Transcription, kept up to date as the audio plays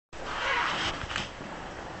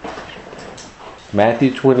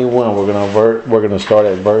Matthew 21. We're gonna start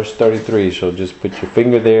at verse 33. So just put your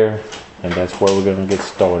finger there, and that's where we're gonna get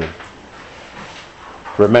started.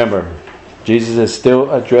 Remember, Jesus is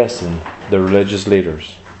still addressing the religious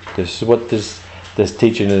leaders. This is what this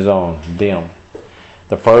teaching is on, them.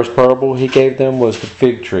 The first parable he gave them was the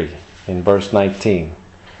fig tree in verse 19.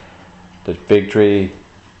 The fig tree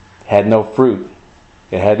had no fruit.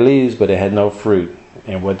 It had leaves, but it had no fruit.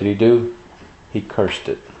 And what did he do? He cursed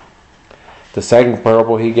it. The second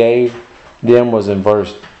parable he gave them was in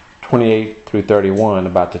verse 28 through 31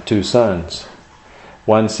 about the two sons.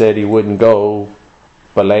 One said he wouldn't go,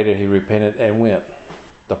 but later he repented and went.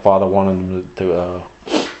 The father wanted him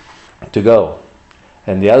to go.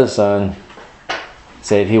 And the other son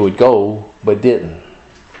said he would go, but didn't.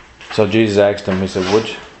 So Jesus asked him, he said,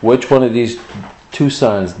 which one of these two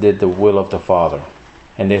sons did the will of the father?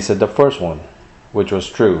 And they said the first one, which was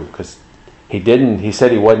true, because he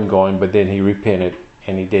said he wasn't going, but then he repented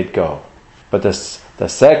and he did go. But the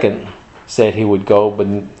second said he would go,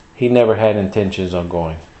 but he never had intentions of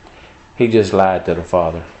going. He just lied to the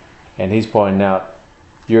father. And he's pointing out,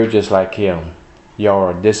 you're just like him. Y'all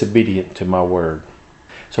are disobedient to my word.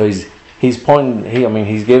 So he's giving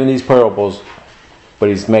these parables, but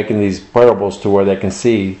he's making these parables to where they can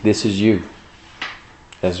see this is you.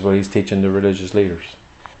 That's what he's teaching the religious leaders.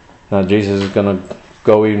 Now Jesus is going to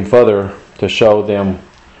go even further to show them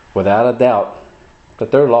without a doubt that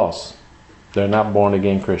they're lost. They're not born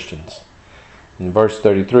again Christians. In verse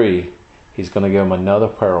 33, he's going to give them another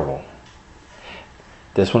parable.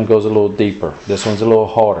 This one goes a little deeper. This one's a little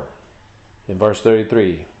harder. In verse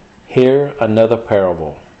 33, hear another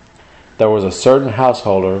parable. There was a certain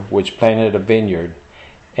householder which planted a vineyard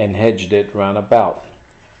and hedged it round about,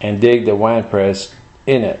 and digged a winepress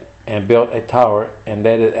in it, and built a tower, and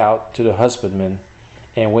let it out to the husbandmen,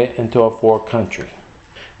 and went into a far country.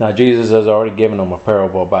 Now Jesus has already given them a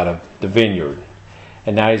parable about the vineyard,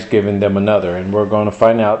 and now he's giving them another, and we're going to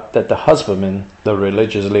find out that the husbandmen, the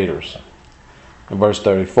religious leaders. In verse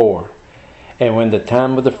 34, and when the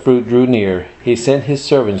time of the fruit drew near, he sent his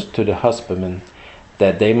servants to the husbandmen,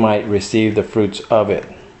 that they might receive the fruits of it.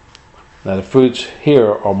 Now the fruits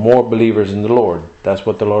here are more believers in the Lord. That's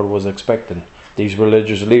what the Lord was expecting. These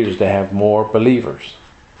religious leaders to have more believers.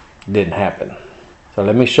 It didn't happen. So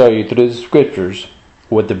let me show you through the scriptures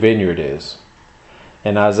what the vineyard is.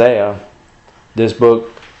 In Isaiah, this book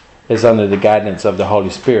is under the guidance of the Holy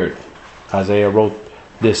Spirit. Isaiah wrote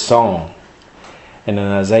this song. And in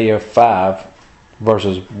Isaiah 5,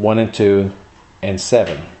 verses 1 and 2 and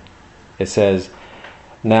 7, it says,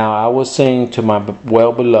 now I will sing to my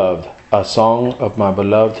well-beloved a song of my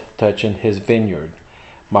beloved touching his vineyard.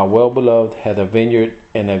 My well-beloved hath a vineyard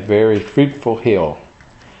in a very fruitful hill.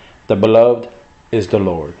 The beloved is the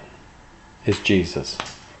Lord, is Jesus.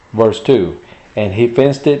 Verse 2, and he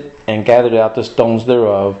fenced it and gathered out the stones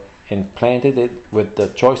thereof, and planted it with the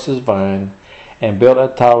choicest vine, and built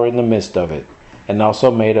a tower in the midst of it, and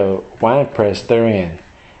also made a winepress therein.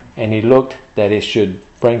 And he looked that it should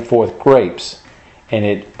bring forth grapes, and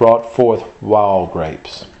it brought forth wild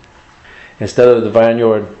grapes. Instead of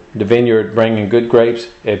the vineyard bringing good grapes,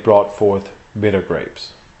 it brought forth bitter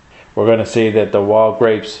grapes. We're going to see that the wild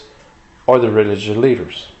grapes are the religious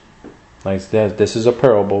leaders. Like this is a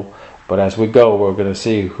parable, but as we go, we're going to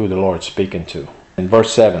see who the Lord's speaking to. In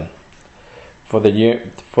verse 7, for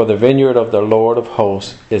the vineyard of the Lord of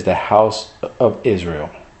hosts is the house of Israel.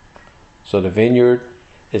 So the vineyard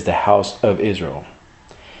is the house of Israel.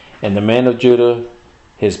 And the man of Judah,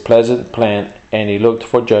 his pleasant plant, and he looked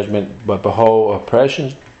for judgment, but behold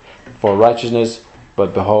oppression, for righteousness,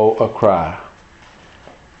 but behold a cry.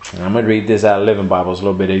 And I'm going to read this out of Living Bible. It's a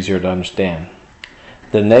little bit easier to understand.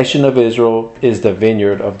 The nation of Israel is the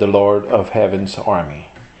vineyard of the Lord of heaven's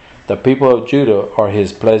army. The people of Judah are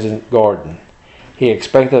his pleasant garden. He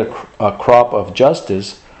expected a crop of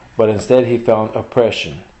justice, but instead he found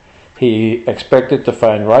oppression. He expected to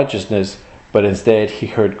find righteousness, but instead he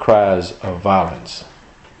heard cries of violence.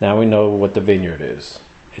 Now we know what the vineyard is.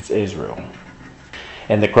 It's Israel.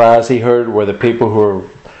 And the cries he heard were the people who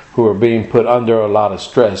were being put under a lot of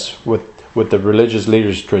stress with the religious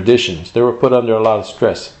leaders' traditions. They were put under a lot of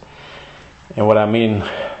stress. And what I mean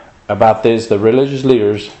about this, the religious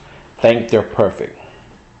leaders think they're perfect.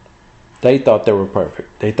 They thought they were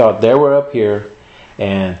perfect. They thought they were up here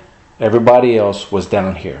and everybody else was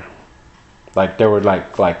down here. Like they were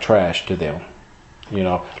like trash to them. You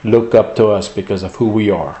know, look up to us because of who we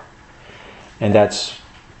are. And that's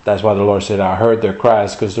why the Lord said, I heard their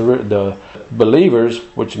cries, because the believers,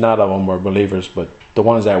 which not of them were believers, but the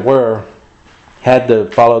ones that were, had to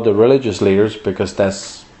follow the religious leaders because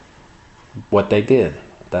that's what they did.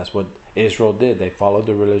 That's what Israel did. They followed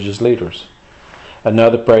the religious leaders.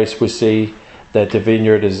 Another place we see that the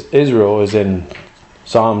vineyard is Israel is in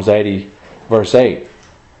Psalms 80 verse 8.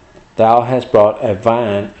 Thou hast brought a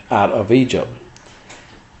vine out of Egypt.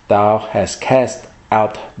 Thou hast cast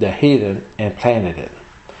out the heathen and planted it.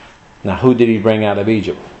 Now who did he bring out of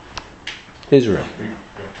Egypt? Israel.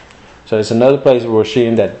 So it's another place where we're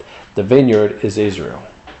seeing that the vineyard is Israel.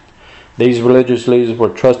 These religious leaders were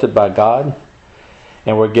trusted by God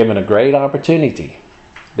and were given a great opportunity.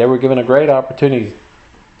 They were given a great opportunity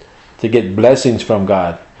to get blessings from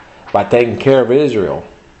God by taking care of Israel,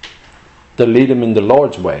 to lead them in the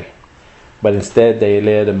Lord's way. But instead they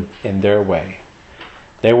led them in their way.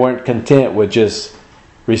 They weren't content with just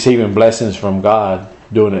receiving blessings from God,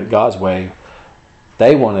 doing it God's way.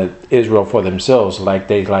 They wanted Israel for themselves. Like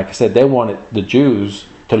I said, they wanted the Jews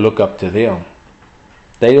to look up to them.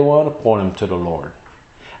 They didn't want to point them to the Lord.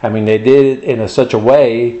 I mean, they did it in such a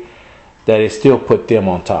way that it still put them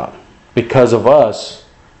on top. Because of us,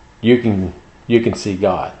 you can see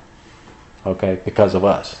God. Okay, because of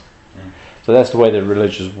us. So that's the way the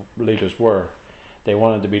religious leaders were. They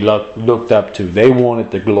wanted to be looked up to. They wanted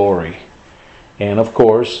the glory. And of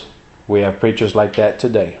course, we have preachers like that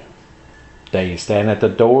today. They stand at the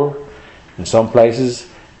door. In some places,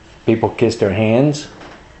 people kiss their hands.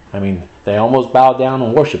 I mean, they almost bow down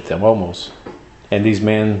and worship them, almost. And these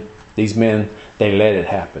men, they let it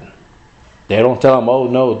happen. They don't tell them, oh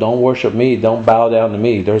no, don't worship me, don't bow down to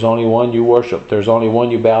me. There's only one you worship. There's only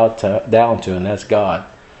one you bow down to, and that's God.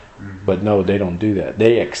 But no, they don't do that.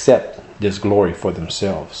 They accept this glory for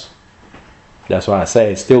themselves. That's why I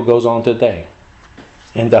say it still goes on today.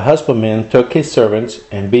 And the husbandman took his servants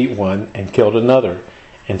and beat one and killed another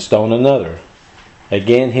and stoned another.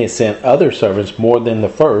 Again he sent other servants more than the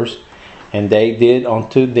first, and they did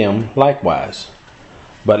unto them likewise.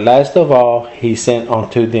 But last of all he sent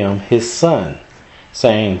unto them his son,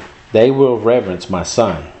 saying, they will reverence my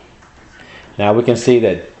son. Now we can see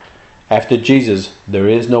that after Jesus, there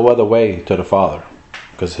is no other way to the Father.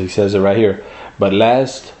 Because he says it right here. But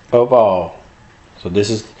last of all. So this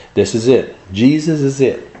is it. Jesus is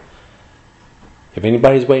it. If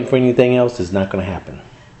anybody's waiting for anything else, it's not going to happen.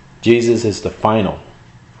 Jesus is the final.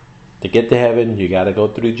 To get to heaven, you got to go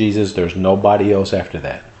through Jesus. There's nobody else after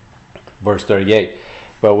that. Verse 38.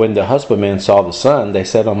 But when the husbandmen saw the son, they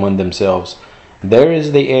said among themselves, there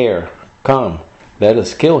is the heir. Come, let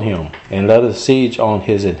us kill him, and let us siege on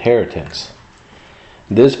his inheritance.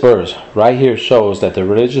 This verse right here shows that the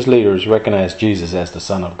religious leaders recognized Jesus as the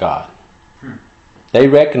Son of God. They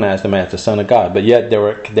recognized him as the Son of God, but yet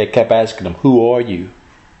they kept asking him, who are you?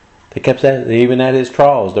 They kept asking, even at his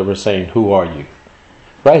trials, they were saying, who are you?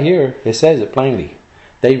 Right here, it says it plainly.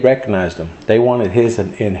 They recognized him. They wanted his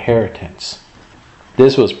inheritance.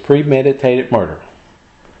 This was premeditated murder.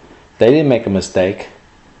 They didn't make a mistake,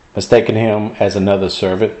 mistaking him as another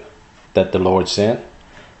servant that the Lord sent.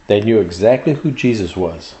 They knew exactly who Jesus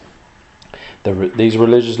was. These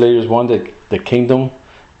religious leaders wanted the kingdom,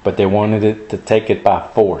 but they wanted it to take it by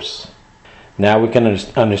force. Now we can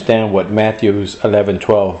understand what Matthew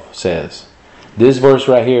 11:12 says. This verse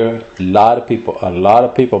right here, a lot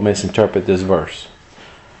of people misinterpret this verse.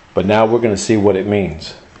 But now we're going to see what it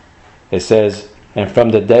means. It says, and from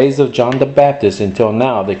the days of John the Baptist until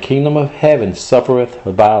now, the kingdom of heaven suffereth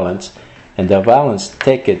violence, and the violence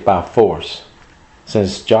take it by force.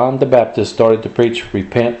 Since John the Baptist started to preach,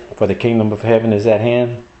 repent, for the kingdom of heaven is at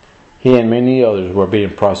hand, he and many others were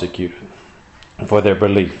being prosecuted for their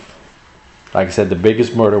belief. Like I said, the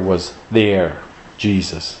biggest murder was the heir,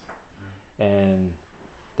 Jesus. And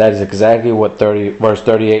that is exactly what verse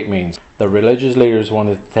 38 means. The religious leaders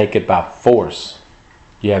wanted to take it by force.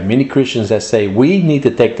 You have many Christians that say, we need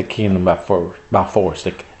to take the kingdom by force.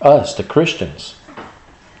 Us, the Christians.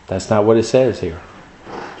 That's not what it says here.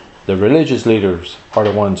 The religious leaders are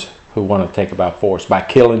the ones who want to take it by force, by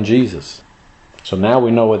killing Jesus. So now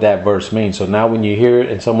we know what that verse means. So now when you hear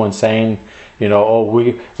it and someone's saying, oh,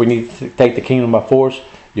 we need to take the kingdom by force,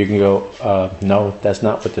 you can go, no, that's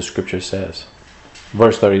not what the scripture says.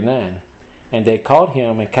 Verse 39, and they caught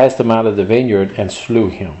him and cast him out of the vineyard and slew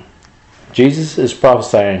him. Jesus is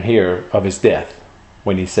prophesying here of his death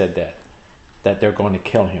when he said that they're going to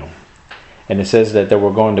kill him. And it says that they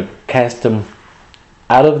were going to cast him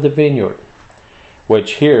out of the vineyard,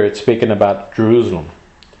 which here it's speaking about Jerusalem,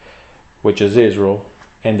 which is Israel,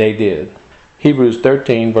 and they did. Hebrews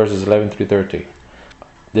 13 verses 11 through 13.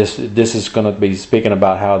 This is going to be speaking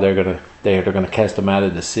about how they're going to cast him out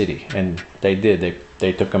of the city, and they did.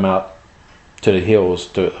 They took him out to the hills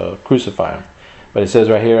to crucify him. But it says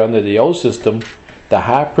right here, under the old system, the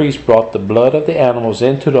high priest brought the blood of the animals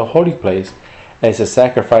into the holy place as a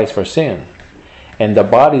sacrifice for sin. And the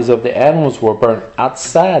bodies of the animals were burnt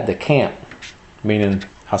outside the camp, meaning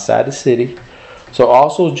outside the city. So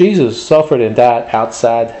also Jesus suffered and died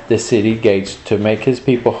outside the city gates to make his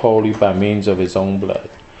people holy by means of his own blood.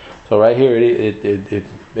 So right here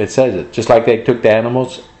it says it. Just like they took the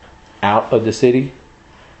animals out of the city,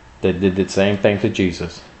 they did the same thing to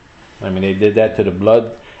Jesus. I mean, they did that to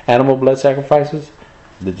the animal blood sacrifices.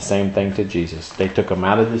 Did the same thing to Jesus. They took him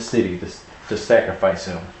out of the city to sacrifice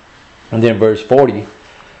him. And then verse 40,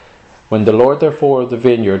 when the Lord therefore of the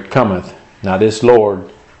vineyard cometh. Now this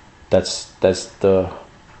Lord, that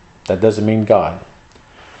doesn't mean God.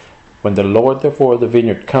 When the Lord therefore of the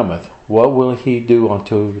vineyard cometh, what will he do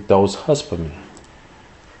unto those husbandmen?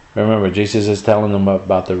 Remember, Jesus is telling them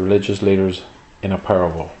about the religious leaders in a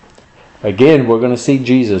parable. Again, we're going to see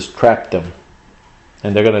Jesus trap them,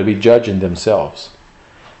 and they're going to be judging themselves.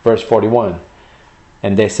 Verse 41,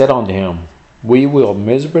 and they said unto him, we will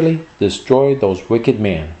miserably destroy those wicked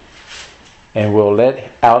men, and will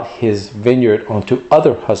let out his vineyard unto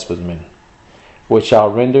other husbandmen, which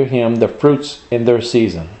shall render him the fruits in their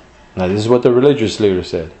season. Now this is what the religious leader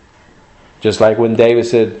said. Just like when David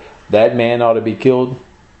said, that man ought to be killed,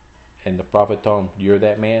 and the prophet told him, you're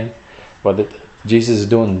that man. Well, Jesus is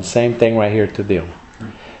doing the same thing right here to them.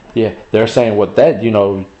 Yeah, they're saying, what that,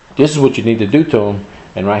 this is what you need to do to him.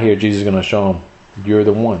 And right here, Jesus is going to show them, you're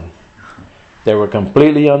the one. They were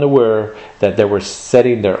completely unaware that they were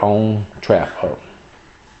setting their own trap up.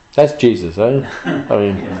 That's Jesus, huh? I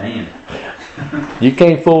mean, you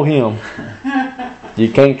can't fool him.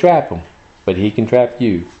 You can't trap him, but he can trap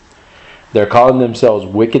you. They're calling themselves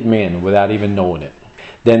wicked men without even knowing it.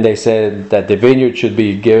 Then they said that the vineyard should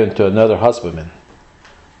be given to another husbandman.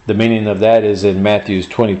 The meaning of that is in Matthew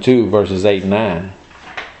 22, verses 8 and 9.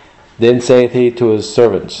 Then saith he to his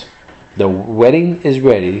servants, the wedding is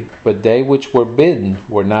ready, but they which were bidden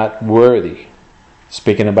were not worthy.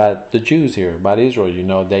 Speaking about the Jews here, about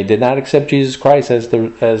Israel, they did not accept Jesus Christ as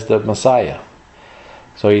the Messiah.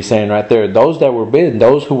 So he's saying right there, those that were bidden,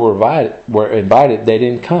 those who were invited, they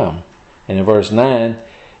didn't come. And in verse 9,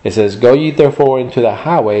 it says, go ye therefore into the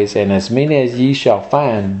highways, and as many as ye shall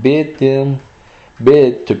find, bid to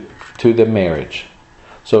the marriage.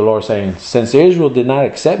 So the Lord is saying, since Israel did not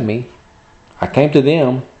accept me, I came to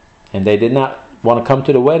them, and they did not want to come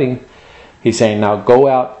to the wedding. He's saying, now go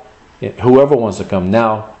out, whoever wants to come.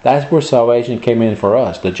 Now, that's where salvation came in for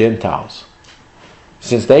us, the Gentiles.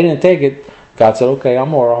 Since they didn't take it, God said, okay,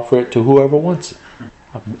 I'm going to offer it to whoever wants it.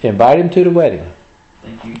 Invite him to the wedding.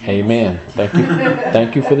 Thank you, Amen. Thank you.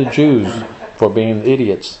 Thank you for the Jews for being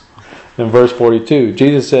idiots. In verse 42,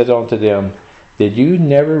 Jesus said unto them, did you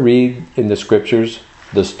never read in the scriptures,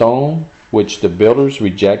 the stone which the builders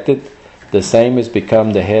rejected, the same is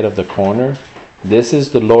become the head of the corner? This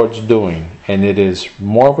is the Lord's doing, and it is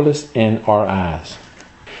marvelous in our eyes.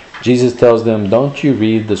 Jesus tells them, don't you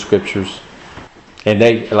read the scriptures? And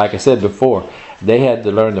they, like I said before, they had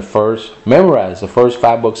to memorize the first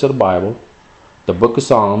 5 books of the Bible, the book of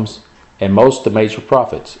Psalms, and most of the major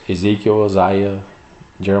prophets, Ezekiel, Isaiah,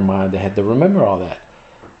 Jeremiah. They had to remember all that.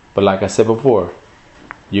 But like I said before,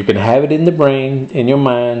 you can have it in the brain, in your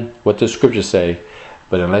mind, what the scriptures say,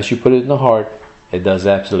 but unless you put it in the heart, it does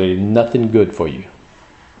absolutely nothing good for you.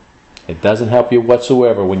 It doesn't help you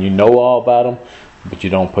whatsoever when you know all about them, but you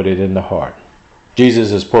don't put it in the heart.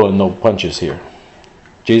 Jesus is pulling no punches here.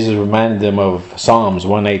 Jesus reminded them of Psalms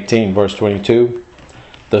 118, verse 22.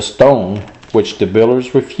 The stone which the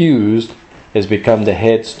builders refused has become the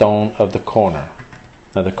headstone of the corner.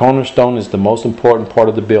 Now the cornerstone is the most important part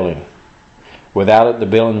of the building. Without it, the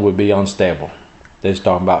building would be unstable. They're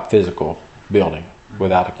talking about physical building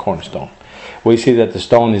without a cornerstone. We see that the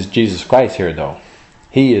stone is Jesus Christ here, though.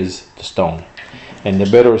 He is the stone. And the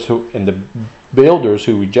builders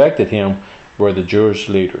who rejected him were the Jewish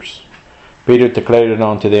leaders. Peter declared it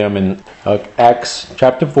unto them in Acts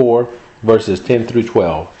chapter 4, verses 10 through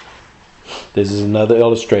 12. This is another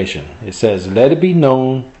illustration. It says, let it be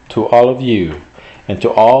known to all of you and to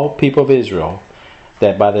all people of Israel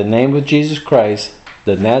that by the name of Jesus Christ,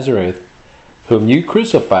 the Nazareth, whom you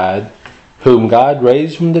crucified, whom God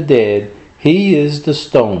raised from the dead, he is the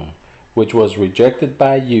stone which was rejected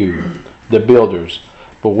by you, the builders,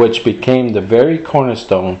 but which became the very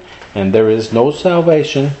cornerstone, and there is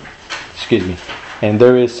salvation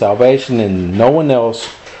in no one else,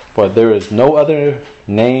 for there is no other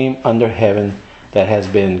name under heaven that has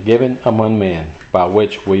been given among men by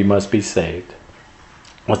which we must be saved.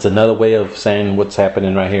 What's another way of saying what's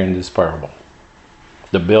happening right here in this parable?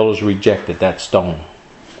 The builders rejected that stone,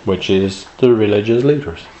 which is the religious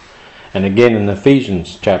leaders. And again in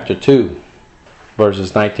Ephesians chapter 2,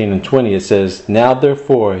 verses 19 and 20, it says, Now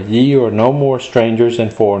therefore ye are no more strangers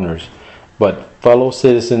and foreigners, but fellow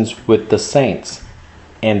citizens with the saints,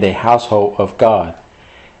 and the household of God,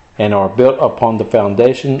 and are built upon the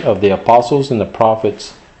foundation of the apostles and the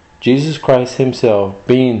prophets, Jesus Christ himself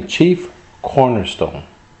being chief cornerstone.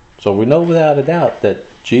 So we know without a doubt that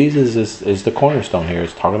Jesus is the cornerstone here.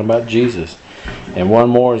 It's talking about Jesus. And one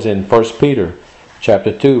more is in 1 Peter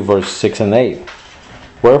chapter 2, verse 6 and 8.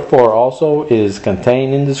 Wherefore also is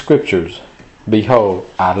contained in the Scriptures, Behold,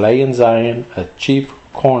 I lay in Zion a chief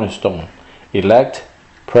cornerstone, elect,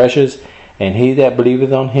 precious, and he that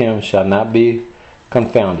believeth on him shall not be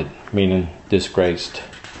confounded, meaning disgraced.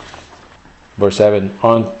 Verse 7,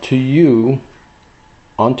 Unto you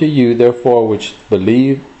therefore which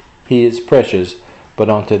believe he is precious,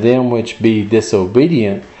 but unto them which be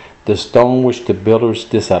disobedient, the stone which the builders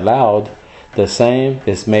disallowed, the same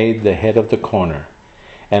is made the head of the corner,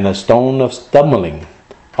 and a stone of stumbling,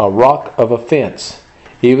 a rock of offense,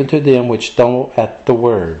 even to them which stumble at the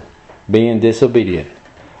word, being disobedient,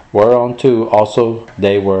 whereunto also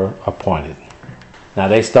they were appointed. Now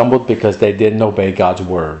they stumbled because they didn't obey God's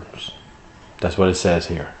words. That's what it says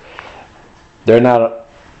here. They're not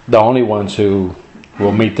the only ones who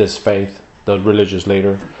will meet this faith, the religious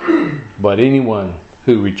leader, but anyone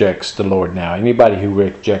who rejects the Lord now, anybody who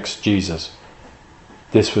rejects Jesus,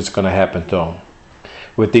 this was going to happen to them.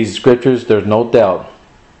 With these scriptures, there's no doubt,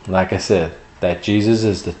 like I said, that Jesus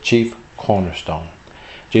is the chief cornerstone.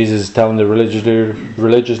 Jesus is telling the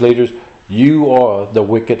religious leaders, you are the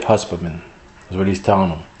wicked husbandman. That's what he's telling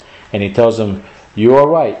them. And he tells them, you are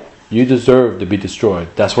right. You deserve to be destroyed.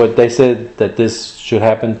 That's what they said, that this should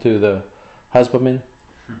happen to the husbandman.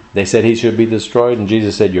 They said he should be destroyed, and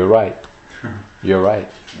Jesus said, you're right. You're right.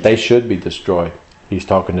 They should be destroyed. He's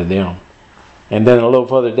talking to them. And then a little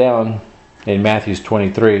further down in Matthew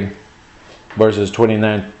 23, verses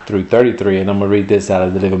 29 through 33, and I'm going to read this out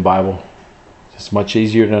of the Living Bible. It's much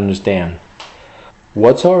easier to understand.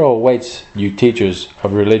 What sorrow awaits you teachers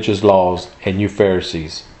of religious laws and you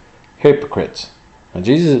Pharisees, hypocrites. Now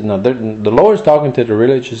the Lord's talking to the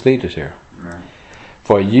religious leaders here. Right.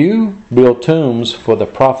 For you build tombs for the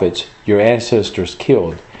prophets your ancestors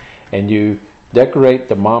killed, and you decorate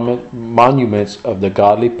the monuments of the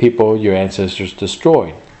godly people your ancestors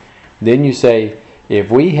destroyed. Then you say, if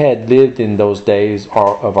we had lived in those days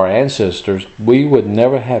of our ancestors, we would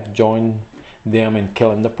never have joined them in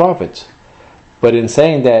killing the prophets. But in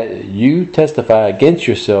saying that, you testify against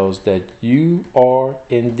yourselves that you are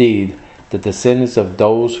indeed the descendants of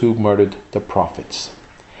those who murdered the prophets.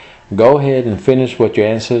 Go ahead and finish what your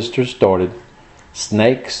ancestors started.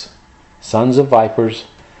 Snakes, sons of vipers,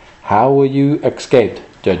 how will you escape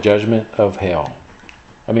the judgment of hell?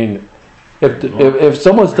 I mean, if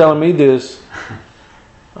someone's telling me this,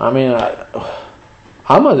 I mean,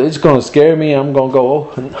 it's going to scare me. I'm going to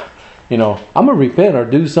go, I'm going to repent or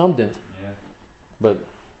do something. Yeah. But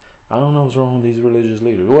I don't know what's wrong with these religious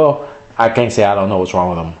leaders. Well, I can't say I don't know what's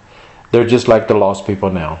wrong with them. They're just like the lost people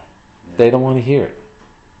now. Yeah. They don't want to hear it.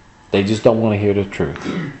 They just don't want to hear the truth.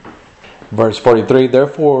 Verse 43,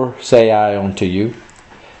 Therefore say I unto you,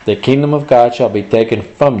 the kingdom of God shall be taken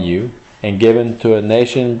from you, and given to a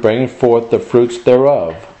nation bringing forth the fruits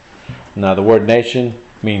thereof. Now the word nation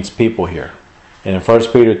means people here. And in 1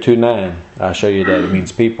 Peter 2:9, I'll show you that it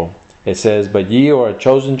means people. It says, But ye are a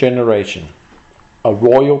chosen generation, a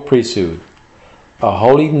royal priesthood, a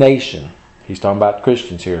holy nation. He's talking about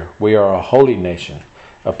Christians here. We are a holy nation,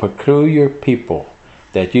 a peculiar people,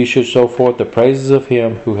 that you should show forth the praises of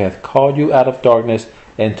him who hath called you out of darkness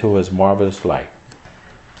into his marvelous light.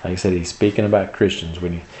 Like I said, he's speaking about Christians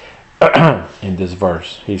when he in this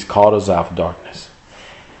verse. He's called us out of darkness.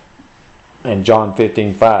 And John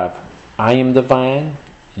 15:5, I am the vine,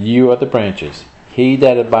 you are the branches. He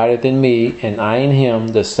that abideth in me, and I in him,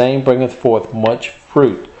 the same bringeth forth much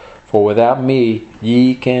fruit. For without me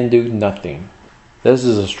ye can do nothing. This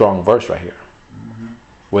is a strong verse right here. Mm-hmm.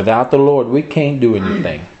 Without the Lord, we can't do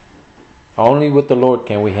anything. Only with the Lord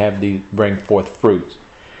can we bring forth fruits.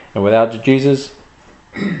 And without Jesus,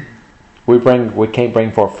 we can't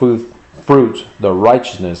bring forth fruits, the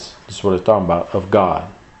righteousness, this is what it's talking about, of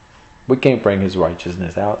God. We can't bring his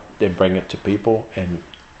righteousness out and bring it to people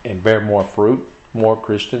and bear more fruit, more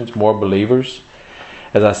Christians, more believers.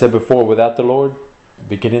 As I said before, without the Lord,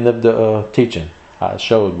 beginning of the teaching, I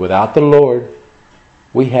showed without the Lord,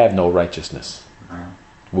 we have no righteousness.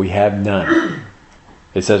 We have none.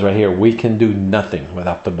 It says right here, we can do nothing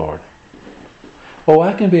without the Lord. Oh,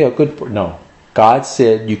 I can be a good person. No. God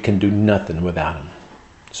said you can do nothing without him.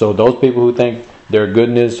 So those people who think their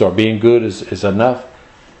goodness or being good is enough,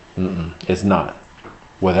 it's not.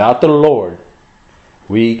 Without the Lord,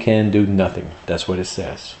 We can do nothing. That's what it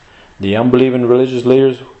says. The unbelieving religious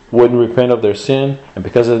leaders wouldn't repent of their sin, and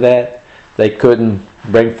because of that, they couldn't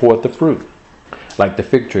bring forth the fruit. Like the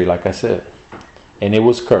fig tree, like I said. And it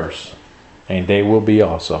was cursed, and they will be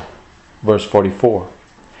also. Verse 44.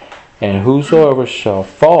 And whosoever shall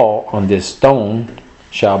fall on this stone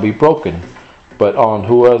shall be broken, but on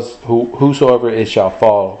whosoever it shall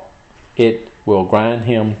fall, it will grind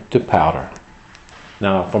him to powder.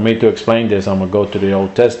 Now, for me to explain this, I'm going to go to the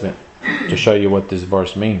Old Testament to show you what this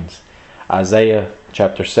verse means. Isaiah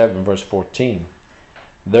chapter 7, verse 14.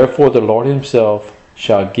 Therefore the Lord himself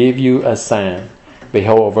shall give you a sign.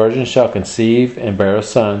 Behold, a virgin shall conceive and bear a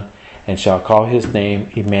son, and shall call his name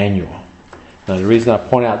Emmanuel. Now, the reason I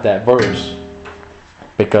point out that verse,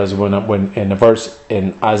 because when in the verse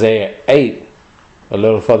in Isaiah 8, a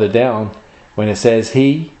little further down, when it says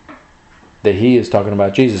he, that he is talking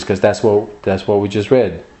about Jesus, because that's what we just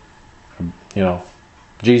read.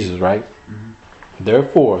 Jesus, right? Mm-hmm.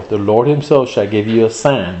 Therefore, the Lord himself shall give you a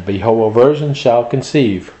sign. Behold, a virgin shall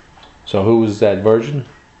conceive. So who was that virgin?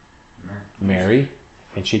 Mary.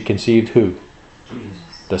 And she conceived who?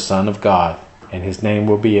 Jesus. The Son of God. And his name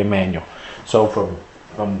will be Emmanuel. So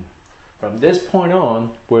from this point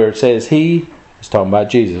on, where it says he, it's talking about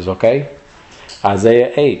Jesus, okay?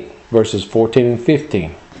 Isaiah 8, verses 14 and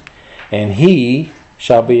 15. And he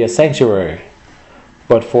shall be a sanctuary,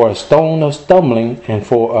 but for a stone of stumbling and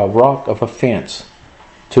for a rock of offense,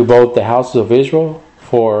 to both the houses of Israel,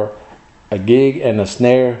 for a gig and a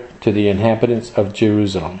snare to the inhabitants of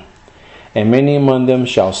Jerusalem. And many among them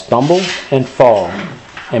shall stumble and fall,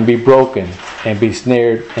 and be broken, and be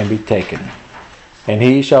snared, and be taken. And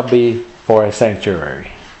he shall be for a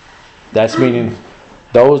sanctuary. That's meaning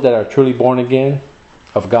those that are truly born again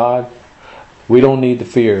of God, we don't need to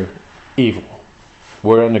fear evil.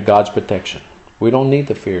 We're under God's protection. We don't need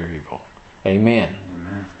to fear evil. Amen.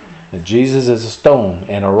 Amen. And Jesus is a stone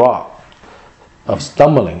and a rock of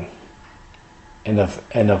stumbling and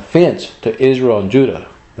an offense to Israel and Judah.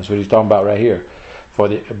 That's what he's talking about right here.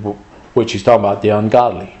 Which he's talking about the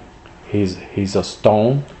ungodly. He's a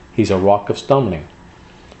stone. He's a rock of stumbling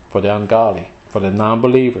for the ungodly, for the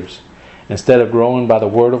non-believers. Instead of growing by the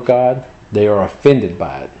word of God, they are offended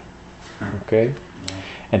by it. Okay?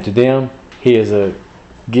 And to them, he is a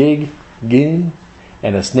gig, and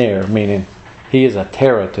a snare, meaning he is a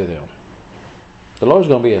terror to them. The Lord's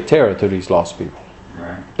going to be a terror to these lost people.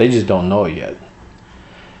 Right. They just don't know it yet.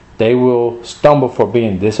 They will stumble for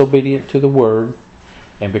being disobedient to the word,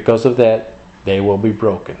 and because of that, they will be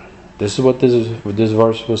broken. This is what this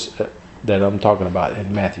verse was that I'm talking about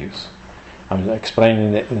in Matthew's. I'm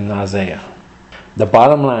explaining it in Isaiah. The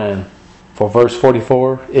bottom line for verse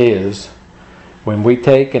 44 is, when we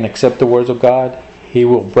take and accept the words of God, he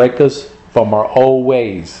will break us from our old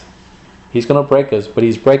ways. He's going to break us, but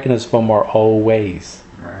he's breaking us from our old ways.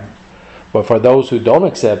 Right. But for those who don't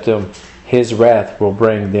accept him, his wrath will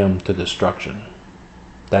bring them to destruction.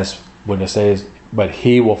 That's when it says, but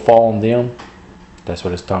he will fall on them. That's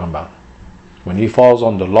what it's talking about. When he falls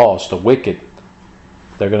on the lost, the wicked,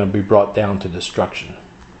 they're going to be brought down to destruction.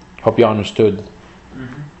 Hope you understood.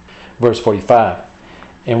 Mm-hmm. Verse 45.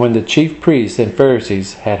 And when the chief priests and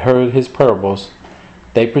Pharisees had heard his parables,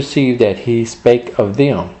 they perceived that he spake of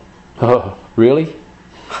them. Oh, really?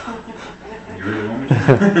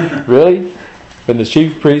 Really? When the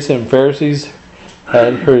chief priests and Pharisees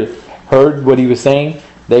had heard what he was saying,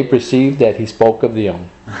 they perceived that he spoke of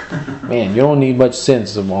them. Man, you don't need much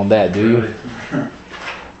sense on that, do you?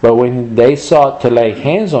 But when they sought to lay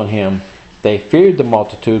hands on him, they feared the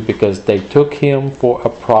multitude because they took him for a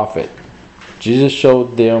prophet. Jesus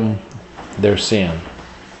showed them their sin.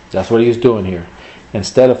 That's what he's doing here.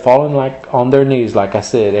 Instead of falling on their knees, like I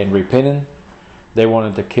said, and repenting, they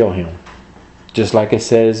wanted to kill him. Just like it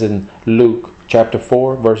says in Luke chapter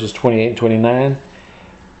 4, verses 28 and 29.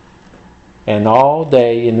 And all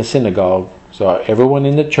day in the synagogue, so everyone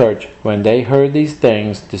in the church, when they heard these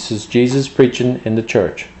things, this is Jesus preaching in the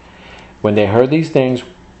church. When they heard these things,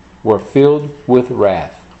 were filled with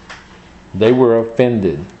wrath. They were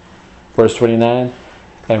offended. Verse 29.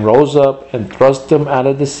 And rose up and thrust him out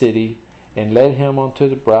of the city, and led him unto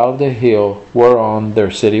the brow of the hill whereon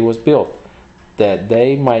their city was built, that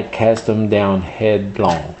they might cast him down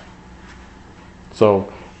headlong.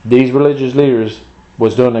 So these religious leaders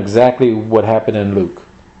was doing exactly what happened in Luke.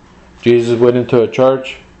 Jesus went into a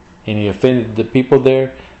church and he offended the people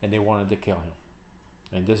there, and they wanted to kill him.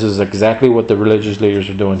 And this is exactly what the religious leaders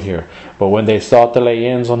are doing here. But when they sought to lay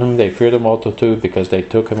hands on him, they feared the multitude because they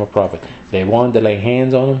took him a prophet. They wanted to lay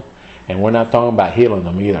hands on him, and we're not talking about healing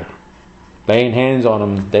them either. Laying hands on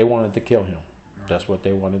him, they wanted to kill him. That's what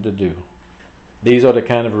they wanted to do. These are the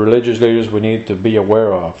kind of religious leaders we need to be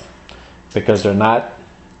aware of, because they're not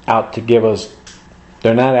out to give us,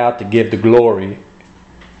 they're not out to give the glory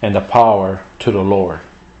and the power to the Lord.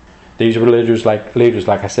 These religious leaders,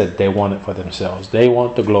 like I said, they want it for themselves. They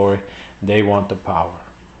want the glory, they want the power.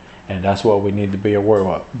 And that's what we need to be aware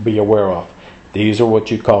of. These are what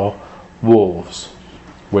you call wolves,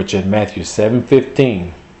 which in Matthew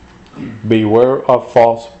 7:15, beware of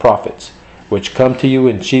false prophets, which come to you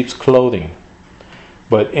in sheep's clothing,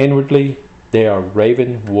 but inwardly they are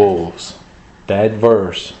raven wolves. That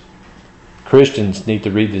verse, Christians need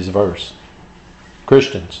to read this verse.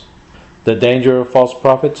 Christians, the danger of false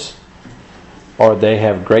prophets, or they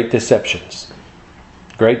have great deceptions.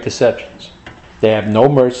 Great deceptions. They have no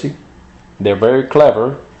mercy. They're very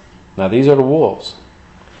clever. Now these are the wolves.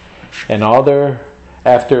 And all they're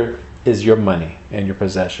after is your money and your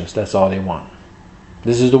possessions. That's all they want.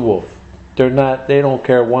 This is the wolf. They don't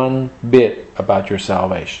care one bit about your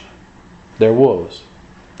salvation. They're wolves.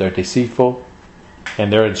 They're deceitful,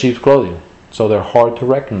 and they're in sheep's clothing. So they're hard to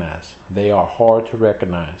recognize. They are hard to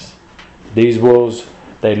recognize. These wolves,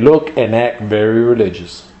 they look and act very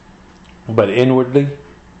religious, but inwardly,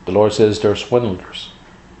 the Lord says they're swindlers.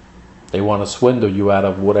 They want to swindle you out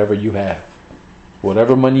of whatever you have.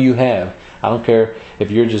 Whatever money you have. I don't care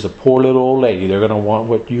if you're just a poor little old lady. They're going to want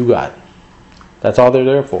what you got. That's all they're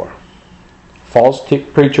there for. False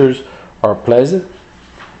preachers are pleasant.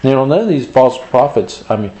 You know, none of these false prophets,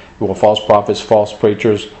 false prophets, false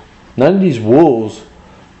preachers, none of these wolves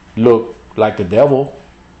look like the devil.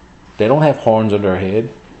 They don't have horns on their head.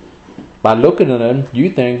 By looking at them, you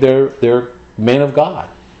think they're men of God.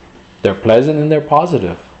 They're pleasant and they're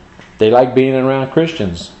positive. They like being around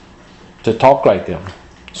Christians to talk like them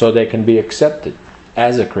so they can be accepted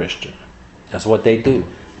as a Christian. That's what they do.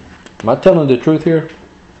 Am I telling the truth here?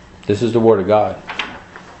 This is the Word of God.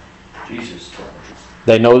 Jesus.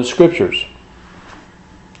 They know the Scriptures.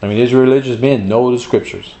 These religious men know the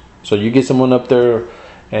Scriptures. So you get someone up there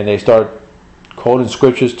and they start quoting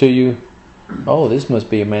Scriptures to you. Oh, this must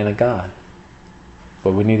be a man of God.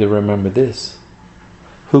 But we need to remember this.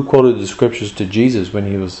 Who quoted the Scriptures to Jesus when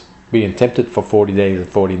he was being tempted for 40 days and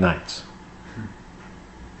 40 nights?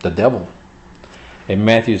 The devil. In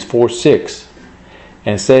Matthew 4:6,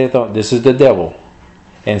 and saith on, this is the devil,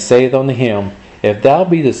 and saith unto him, if thou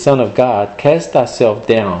be the Son of God, cast thyself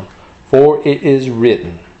down, for it is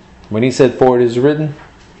written. When he said, for it is written,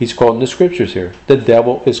 he's quoting the Scriptures here. The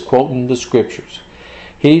devil is quoting the Scriptures.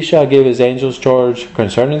 He shall give his angels charge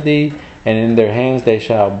concerning thee, and in their hands they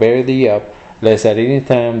shall bear thee up, lest at any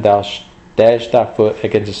time thou dash thy foot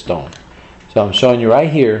against a stone. So I'm showing you right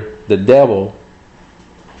here, the devil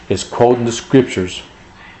is quoting the Scriptures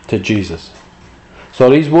to Jesus. So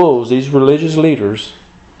these wolves, these religious leaders,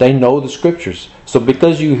 they know the Scriptures. So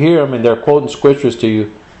because you hear them and they're quoting Scriptures to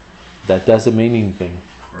you, that doesn't mean anything.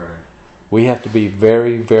 Right. We have to be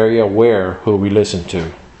very, very aware who we listen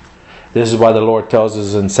to. This is why the Lord tells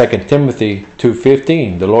us in 2 Timothy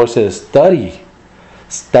 2:15. The Lord says,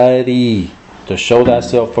 study to show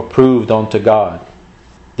thyself approved unto God.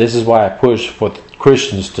 This is why I push for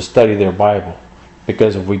Christians to study their Bible.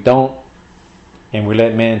 Because if we don't, and we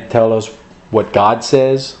let man tell us what God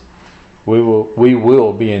says, we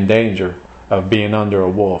will be in danger of being under a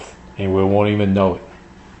wolf, and we won't even know it.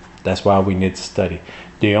 That's why we need to study.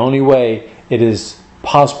 The only way it is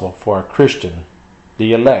possible for a Christian,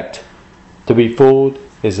 the elect, to be fooled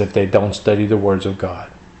is if they don't study the words of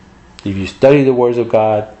God. If you study the words of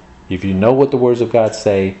God, if you know what the words of God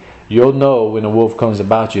say, you'll know when a wolf comes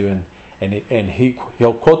about you, and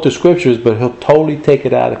he'll quote the Scriptures, but he'll totally take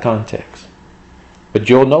it out of context. But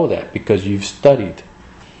you'll know that because you've studied.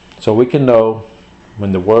 So we can know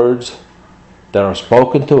when the words that are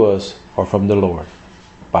spoken to us are from the Lord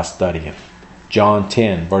by studying. John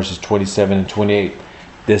 10 verses 27 and 28.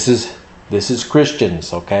 This is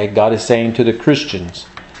Christians, okay? God is saying to the Christians,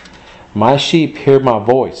 my sheep hear my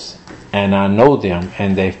voice, and I know them,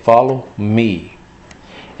 and they follow me.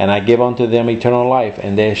 And I give unto them eternal life,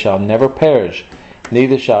 and they shall never perish,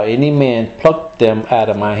 neither shall any man pluck them out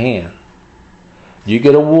of my hand. You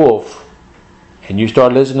get a wolf, and you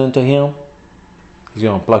start listening to him, he's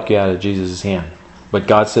going to pluck you out of Jesus' hand. But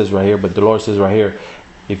God says right here, but the Lord says right here,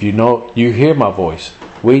 if you hear my voice.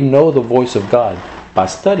 We know the voice of God by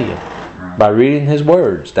studying, by reading His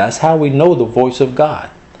words. That's how we know the voice of God.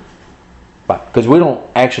 Because we don't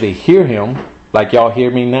actually hear Him like y'all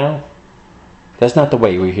hear me now. That's not the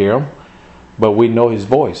way we hear Him. But we know His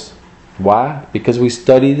voice. Why? Because we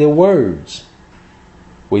study the words.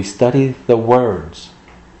 We study the words.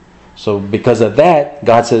 So because of that,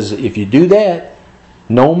 God says, if you do that,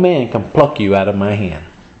 no man can pluck you out of my hand.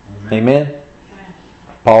 Amen? Amen?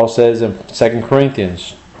 Paul says in 2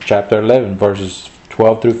 Corinthians chapter 11 verses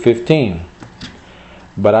 12 through 15,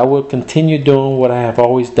 "But I will continue doing what I have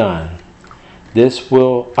always done. This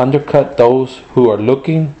will undercut those who are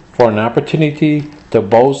looking for an opportunity to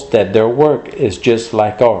boast that their work is just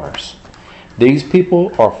like ours. These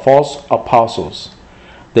people are false apostles.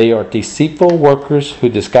 They are deceitful workers who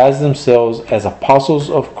disguise themselves as apostles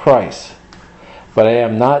of Christ. But I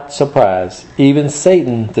am not surprised. Even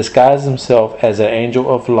Satan disguised himself as an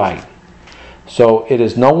angel of light. So it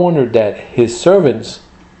is no wonder that his servants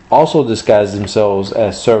also disguise themselves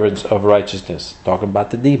as servants of righteousness." Talking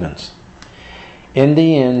about the demons. "In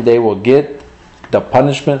the end, they will get the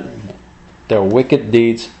punishment their wicked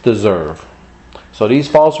deeds deserve." So these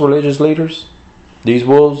false religious leaders, these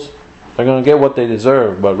wolves, they're going to get what they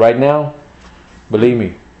deserve. But right now, believe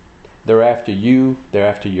me, they're after you, they're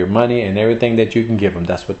after your money and everything that you can give them.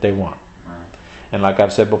 That's what they want. And like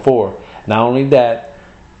I've said before, not only that,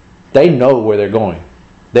 they know where they're going.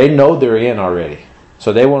 They know they're in already.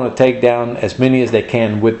 So they want to take down as many as they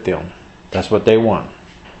can with them. That's what they want.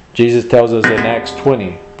 Jesus tells us in Acts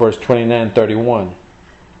 20, verse 29-31,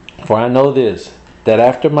 "For I know this, that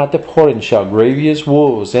after my departing shall grievous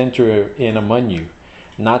wolves enter in among you,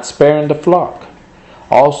 not sparing the flock.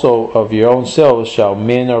 Also of your own selves shall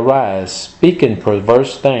men arise, speaking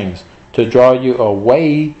perverse things, to draw you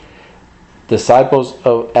away disciples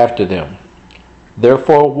after them.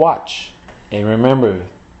 Therefore watch, and remember,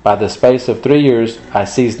 by the space of 3 years I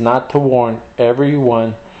cease not to warn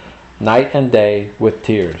everyone night and day with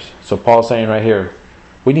tears." So Paul's saying right here,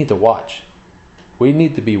 we need to watch. We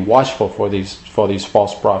need to be watchful for these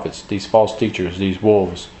false prophets, these false teachers, these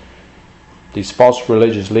wolves, these false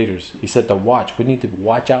religious leaders. He said to watch. We need to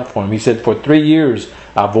watch out for them. He said, "For 3 years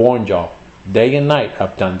I've warned y'all. Day and night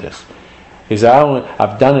I've done this." He said,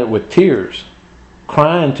 "I've done it with tears,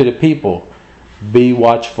 crying to the people, be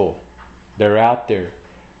watchful. They're out there.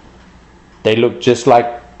 They look just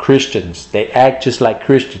like Christians. They act just like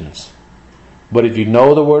Christians. But if you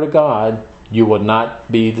know the Word of God, you will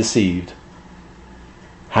not be deceived."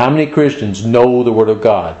 How many Christians know the Word of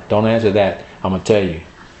God? Don't answer that. I'm going to tell you.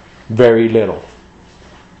 Very little.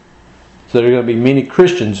 So there are going to be many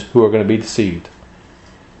Christians who are going to be deceived.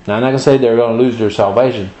 Now I'm not going to say they're going to lose their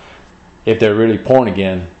salvation if they're really born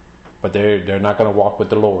again, but they're not going to walk with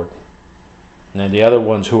the Lord. And then the other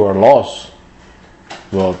ones who are lost,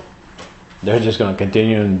 well, they're just going to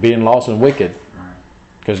continue being lost and wicked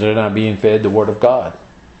because they're not being fed the Word of God.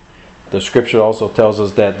 The Scripture also tells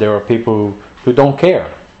us that there are people who don't care.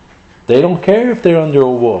 They don't care if they're under a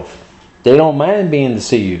wolf. They don't mind being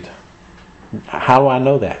deceived. How do I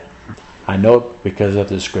know that? I know it because of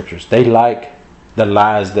the Scriptures. They like the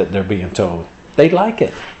lies that they're being told. They like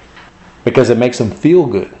it because it makes them feel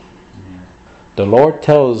good. The Lord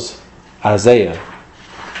tells Isaiah,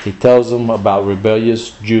 He tells them about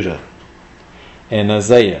rebellious Judah. In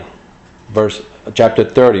Isaiah, chapter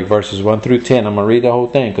 30, verses 1 through 10, I'm going to read the whole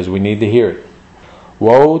thing because we need to hear it.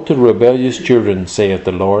 "Woe to rebellious children, saith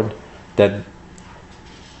the Lord, that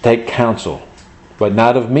take counsel, but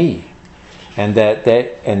not of me, and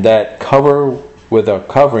that cover with a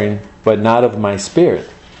covering, but not of my spirit,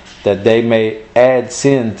 that they may add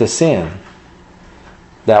sin to sin,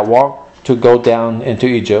 that walk to go down into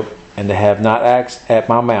Egypt, and they have not asked at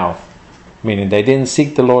my mouth," meaning they didn't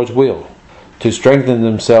seek the Lord's will, "to strengthen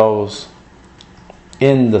themselves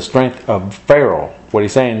in the strength of Pharaoh." What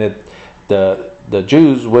he's saying, that the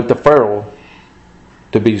Jews went to Pharaoh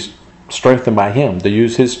to be strengthened by him, to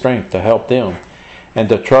use his strength to help them, and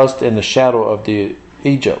to trust in the shadow of the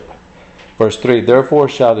Egypt. Verse 3, "Therefore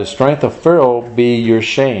shall the strength of Pharaoh be your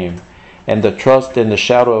shame, and the trust in the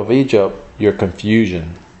shadow of Egypt your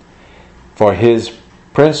confusion. For his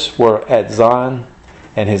princes were at Zion,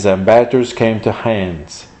 and his ambassadors came to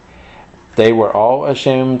hands. They were all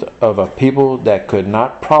ashamed of a people that could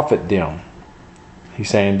not profit them." He's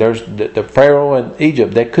saying there's the Pharaoh in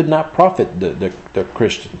Egypt, they could not profit the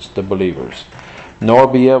Christians, the believers, nor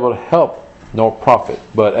be able to help nor profit,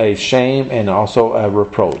 but a shame and also a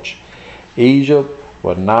reproach. Egypt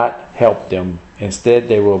will not help them. Instead,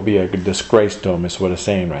 they will be a disgrace to them, is what it's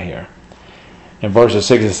saying right here. In verses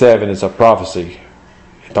 6 and 7, it's a prophecy.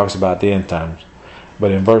 It talks about the end times.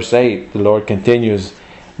 But in verse 8, the Lord continues,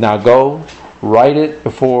 "Now go, write it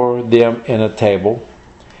before them in a table,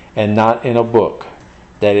 and not in a book,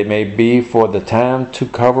 that it may be for the time to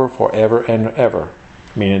cover forever and ever."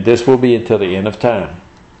 Meaning this will be until the end of time.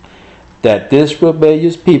 "That this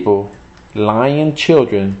rebellious people, lying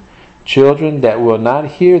children that will not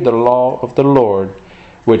hear the law of the Lord,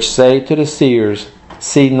 which say to the seers,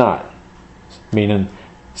 see not." Meaning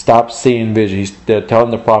Stop seeing visions. They're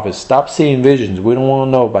telling the prophets, stop seeing visions. We don't want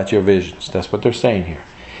to know about your visions. That's what they're saying here.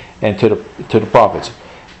 And to the prophets,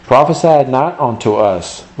 prophesy not unto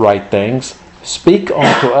us right things. Speak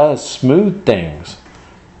unto us smooth things.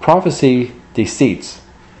 Prophecy deceits.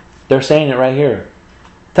 They're saying it right here.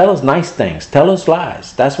 Tell us nice things. Tell us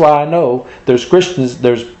lies. That's why I know there's Christians,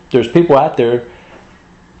 there's people out there,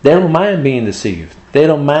 they don't mind being deceived. They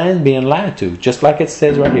don't mind being lied to. Just like it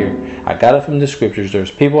says right here. I got it from the scriptures. There's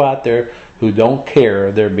people out there who don't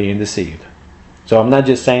care they're being deceived. So I'm not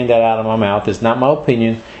just saying that out of my mouth. It's not my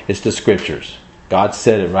opinion. It's the scriptures. God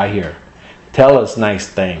said it right here. Tell us nice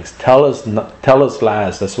things. Tell us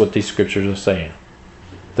lies. That's what these scriptures are saying.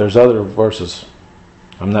 There's other verses.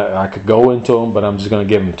 I could go into them, but I'm just going to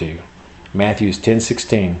give them to you. Matthew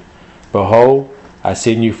 10:16. Behold, I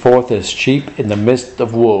send you forth as sheep in the midst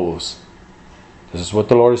of wolves. This is what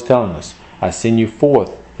the Lord is telling us. I send you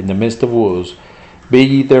forth in the midst of wolves. Be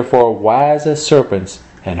ye therefore wise as serpents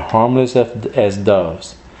and harmless as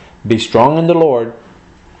doves. Be strong in the Lord.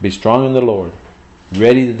 Be strong in the Lord.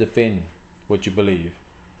 Ready to defend what you believe.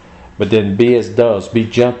 But then be as doves. Be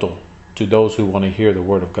gentle to those who want to hear the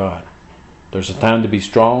word of God. There's a time to be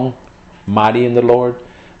strong, mighty in the Lord.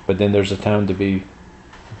 But then there's a time to be,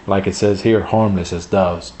 like it says here, harmless as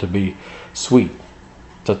doves. To be sweet.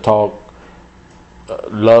 To talk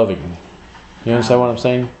loving. You understand what I'm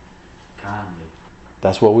saying? Kindly.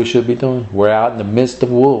 That's what we should be doing. We're out in the midst of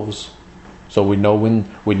wolves. So we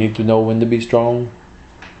need to know when to be strong.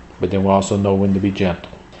 But then we also know when to be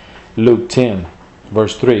gentle. Luke 10,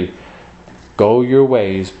 verse 3. Go your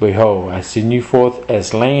ways. Behold, I send you forth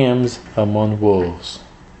as lambs among wolves.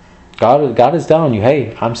 God is telling you,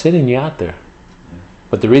 hey, I'm sending you out there.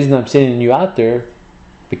 But the reason I'm sending you out there,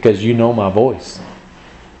 because you know my voice.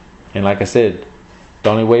 And like I said, the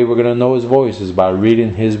only way we're going to know His voice is by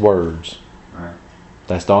reading His words. Right.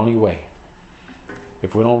 That's the only way.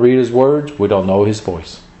 If we don't read His words, we don't know His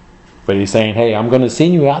voice. But He's saying, hey, I'm going to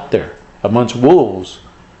send you out there amongst wolves.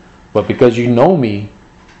 But because you know me,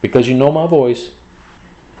 because you know my voice,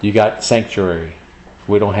 you got sanctuary.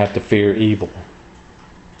 We don't have to fear evil.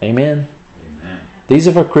 Amen? Amen. These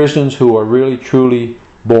are for Christians who are really, truly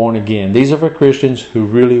born again. These are for Christians who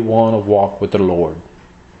really want to walk with the Lord.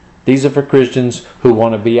 These are for Christians who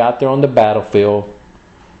want to be out there on the battlefield,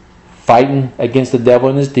 fighting against the devil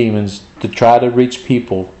and his demons to try to reach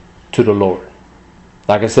people to the Lord.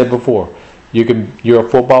 Like I said before, you're a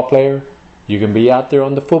football player. You can be out there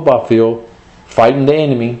on the football field fighting the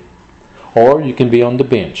enemy, or you can be on the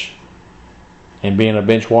bench and being a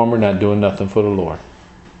bench warmer, not doing nothing for the Lord.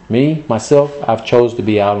 Me, myself, I've chose to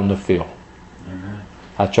be out on the field. Amen.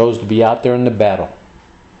 I chose to be out there in the battle.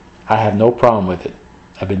 I have no problem with it.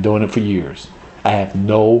 I've been doing it for years. I have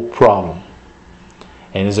no problem.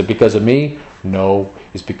 And is it because of me? No,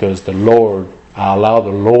 it's because the Lord, I allow the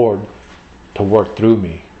Lord to work through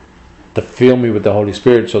me, to fill me with the Holy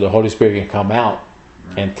Spirit, so the Holy Spirit can come out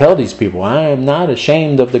and tell these people, I am not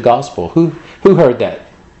ashamed of the gospel. Who heard that?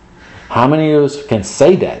 How many of us can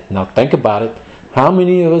say that? Now think about it. How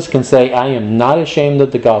many of us can say, I am not ashamed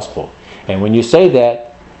of the gospel? And when you say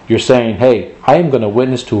that, you're saying, hey, I am going to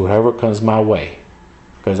witness to whoever comes my way,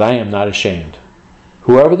 because I am not ashamed.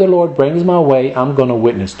 Whoever the Lord brings my way, I'm going to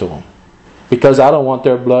witness to them, because I don't want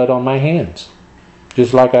their blood on my hands.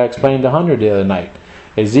 Just like I explained to Hunter the other night.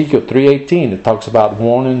 Ezekiel 3:18, it talks about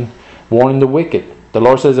warning the wicked. The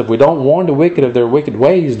Lord says if we don't warn the wicked of their wicked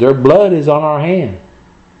ways, their blood is on our hand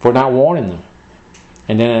for not warning them.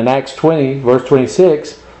 And then in Acts 20, verse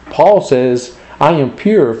 26, Paul says, I am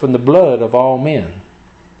pure from the blood of all men.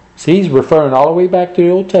 See, he's referring all the way back to the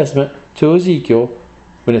Old Testament, to Ezekiel.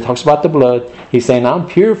 When it talks about the blood, he's saying, I'm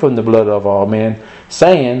pure from the blood of all men,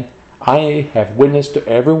 saying, I have witnessed to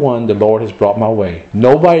everyone the Lord has brought my way.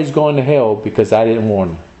 Nobody's going to hell because I didn't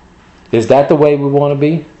warn them. Is that the way we want to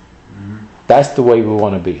be? Mm-hmm. That's the way we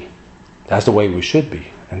want to be. That's the way we should be.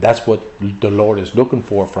 And that's what the Lord is looking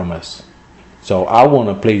for from us. So I want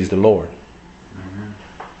to please the Lord. Mm-hmm.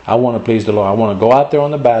 I want to please the Lord. I want to go out there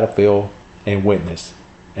on the battlefield and witness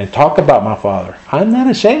and talk about my Father. I'm not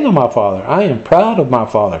ashamed of my Father. I am proud of my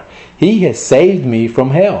Father. He has saved me from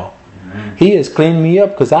hell. He has cleaned me up,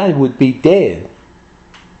 because I would be dead.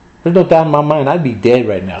 There's no doubt in my mind I'd be dead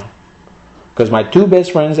right now. Because my two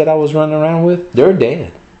best friends that I was running around with, they're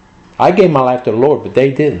dead. I gave my life to the Lord, but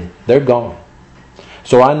they didn't. They're gone.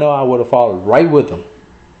 So I know I would have followed right with them.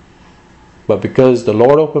 But because the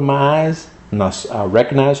Lord opened my eyes, and I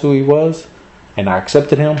recognized who He was, and I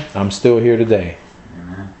accepted Him, I'm still here today.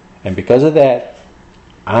 Amen. And because of that,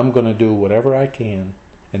 I'm going to do whatever I can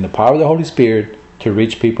in the power of the Holy Spirit to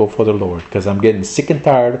reach people for the Lord, because I'm getting sick and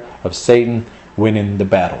tired of Satan winning the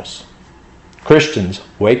battles. Christians,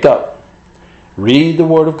 wake up. Read the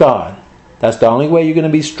Word of God. That's the only way you're going to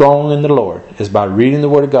be strong in the Lord, is by reading the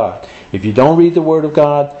Word of God. If you don't read the Word of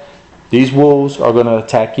God, these wolves are going to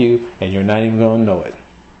attack you and you're not even going to know it.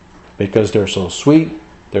 Because they're so sweet,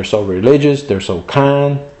 they're so religious, they're so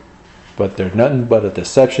kind, but they're nothing but a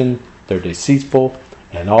deception. They're deceitful,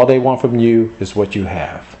 and all they want from you is what you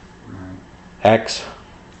have. Acts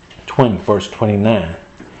 20, verse 29.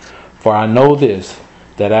 For I know this,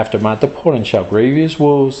 that after my departing shall grievous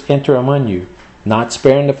wolves enter among you, not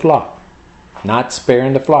sparing the flock. Not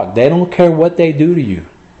sparing the flock. They don't care what they do to you.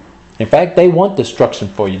 In fact, they want destruction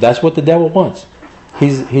for you. That's what the devil wants.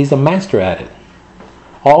 He's a master at it.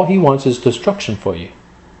 All he wants is destruction for you.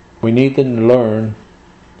 We need to learn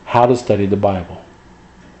how to study the Bible.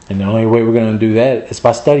 And the only way we're going to do that is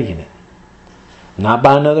by studying it. Not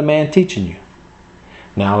by another man teaching you.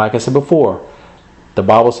 Now, like I said before, the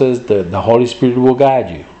Bible says the Holy Spirit will guide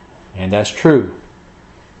you. And that's true.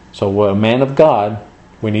 So a man of God,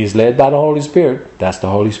 when he's led by the Holy Spirit, that's the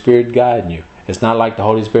Holy Spirit guiding you. It's not like the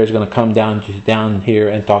Holy Spirit is going to come down here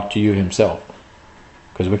and talk to you himself.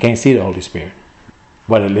 Because we can't see the Holy Spirit.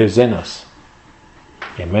 But it lives in us.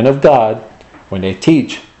 And men of God, when they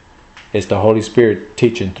teach, it's the Holy Spirit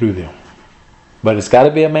teaching through them. But it's got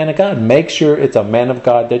to be a man of God. Make sure it's a man of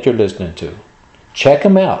God that you're listening to. Check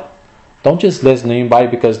him out. Don't just listen to anybody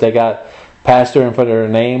because they got pastor in front of their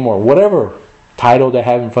name or whatever title they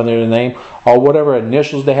have in front of their name or whatever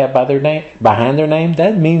initials they have by their name, behind their name.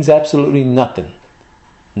 That means absolutely nothing.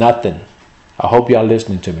 Nothing. I hope y'all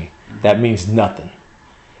listening to me. That means nothing.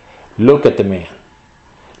 Look at the man.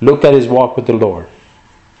 Look at his walk with the Lord.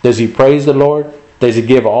 Does he praise the Lord? Does he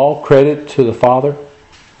give all credit to the Father?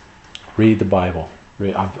 Read the Bible.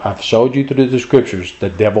 I've showed you through the scriptures the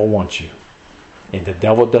devil wants you. And the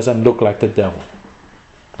devil doesn't look like the devil.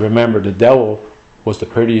 Remember, the devil was the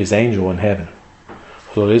prettiest angel in heaven.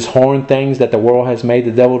 So these horn things that the world has made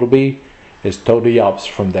the devil to be is totally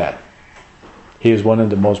opposite from that. He is one of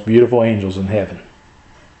the most beautiful angels in heaven.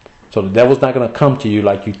 So the devil's not going to come to you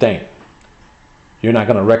like you think. You're not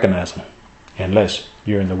going to recognize him unless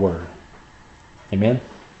you're in the Word. Amen?